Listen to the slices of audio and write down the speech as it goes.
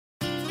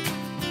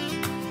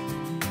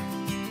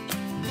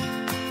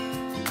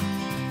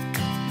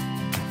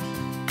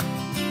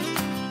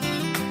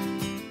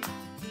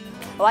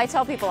Well, I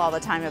tell people all the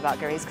time about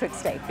Gary's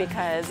QuickSteak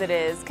because it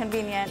is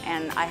convenient,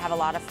 and I have a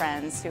lot of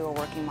friends who are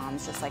working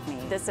moms just like me.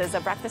 This is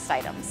a breakfast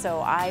item,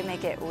 so I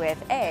make it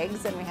with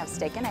eggs, and we have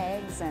steak and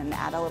eggs and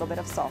add a little bit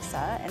of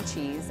salsa and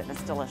cheese, and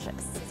it's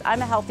delicious.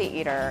 I'm a healthy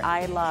eater.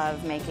 I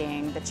love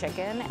making the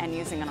chicken and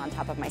using it on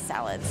top of my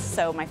salads.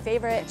 So my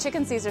favorite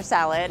chicken Caesar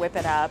salad, whip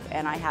it up,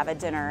 and I have a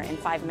dinner in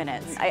 5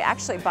 minutes. I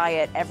actually buy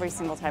it every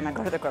single time I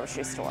go to the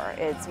grocery store.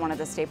 It's one of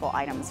the staple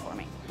items for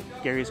me.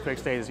 Gary's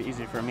QuickSteak is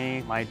easy for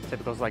me. My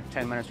typical is like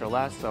 10 minutes or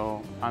less,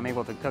 so I'm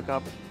able to cook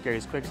up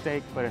Gary's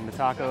QuickSteak, put it into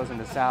tacos,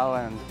 into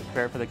salad, and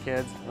prepare it for the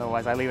kids.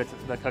 Otherwise, I leave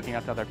the cooking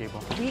up to other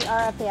people. We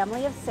are a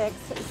family of 6,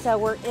 so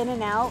we're in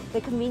and out.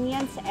 The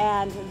convenience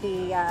and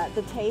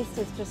the taste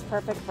is just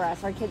perfect for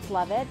us. Our kids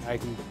love it. I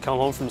can come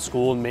home from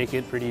school and make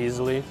it pretty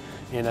easily,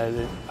 and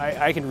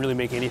I can really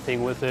make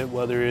anything with it,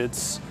 whether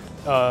it's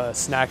a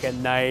snack at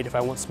night, if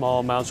I want small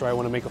amounts, or I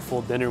want to make a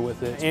full dinner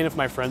with it. And if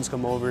my friends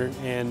come over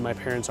and my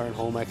parents aren't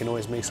home, I can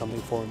always make something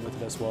for them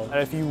with it as well.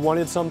 If you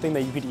wanted something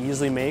that you could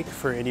easily make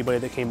for anybody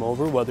that came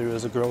over, whether it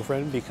was a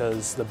girlfriend,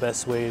 because the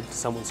best way to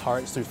someone's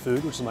heart is through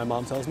food, which is my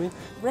mom tells me.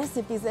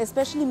 Recipes,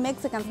 especially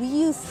Mexicans, we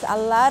use a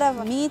lot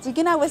of meat. You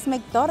can always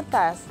make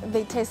tortas.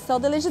 They taste so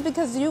delicious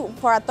because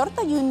for a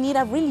torta you need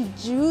a really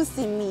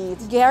juicy meat.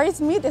 Gary's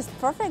meat is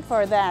perfect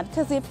for that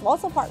because it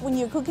falls apart when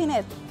you're cooking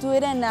it. Do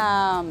it in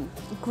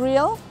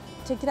grill,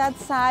 take it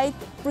outside,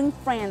 bring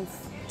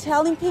friends.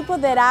 Telling people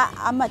that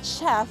I'm a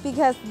chef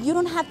because you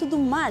don't have to do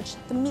much.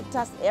 The meat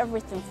does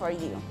everything for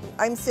you.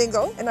 I'm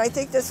single, and I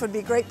think this would be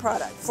a great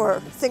product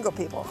for single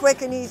people.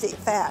 Quick and easy,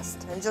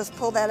 fast, and just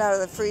pull that out of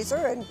the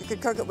freezer and you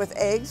could cook it with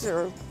eggs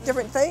or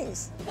different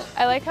things.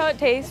 I like how it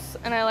tastes,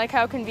 and I like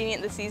how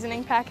convenient the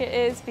seasoning packet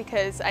is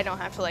because I don't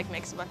have to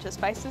mix a bunch of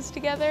spices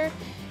together.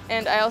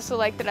 And I also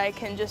like that I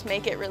can just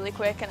make it really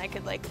quick and I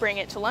could bring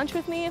it to lunch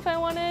with me if I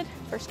wanted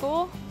for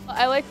school.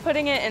 I like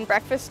putting it in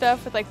breakfast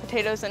stuff with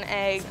potatoes and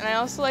eggs, and I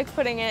also like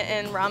putting it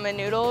in ramen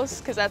noodles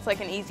because that's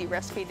an easy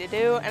recipe to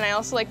do, and I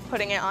also like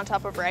putting it on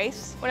top of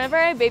rice. Whenever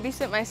I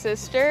babysit my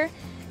sister,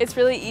 it's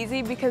really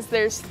easy because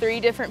there's 3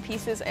 different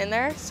pieces in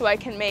there, so I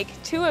can make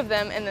 2 of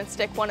them and then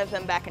stick 1 of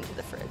them back into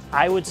the fridge.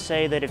 I would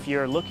say that if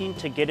you're looking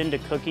to get into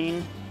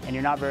cooking and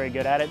you're not very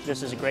good at it,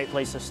 this is a great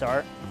place to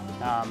start.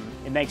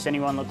 It makes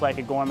anyone look like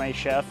a gourmet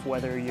chef,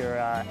 whether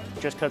you're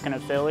just cooking a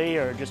Philly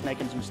or just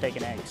making some steak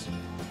and eggs.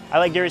 I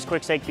like Gary's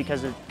QuickSteak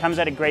because it comes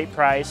at a great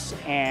price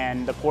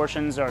and the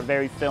portions are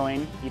very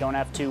filling. You don't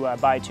have to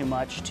buy too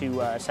much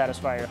to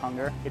satisfy your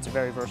hunger. It's a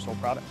very versatile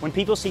product. When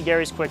people see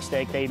Gary's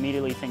QuickSteak, they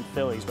immediately think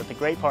Phillies, but the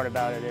great part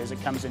about it is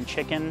it comes in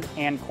chicken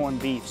and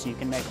corned beef, so you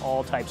can make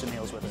all types of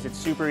meals with it. It's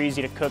super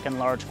easy to cook in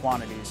large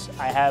quantities.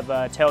 I have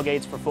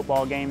tailgates for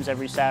football games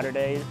every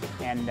Saturday,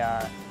 and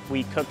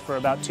we cooked for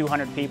about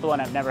 200 people,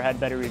 and I've never had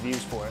better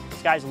reviews for it.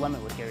 Sky's the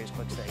limit with Gary's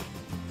QuickSteak.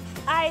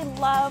 I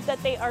love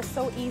that they are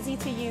so easy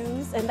to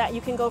use and that you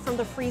can go from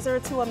the freezer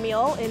to a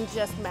meal in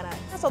just minutes.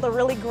 So the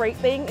really great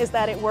thing is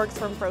that it works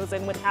from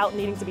frozen without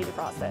needing to be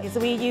defrosted.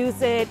 So we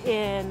use it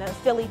in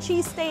Philly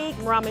cheesesteak,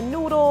 ramen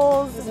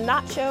noodles,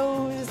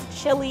 nachos,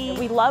 chili.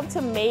 We love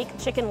to make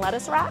chicken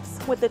lettuce wraps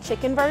with the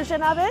chicken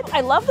version of it.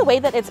 I love the way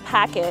that it's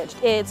packaged.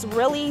 It's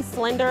really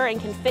slender and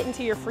can fit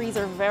into your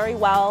freezer very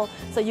well,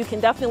 so you can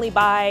definitely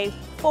buy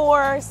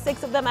 4,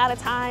 6 of them at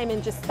a time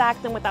and just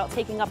stack them without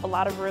taking up a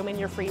lot of room in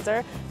your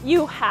freezer.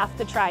 You have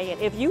to try it.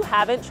 If you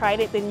haven't tried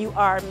it, then you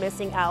are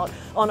missing out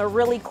on a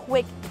really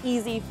quick,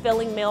 easy,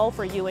 filling meal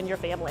for you and your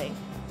family.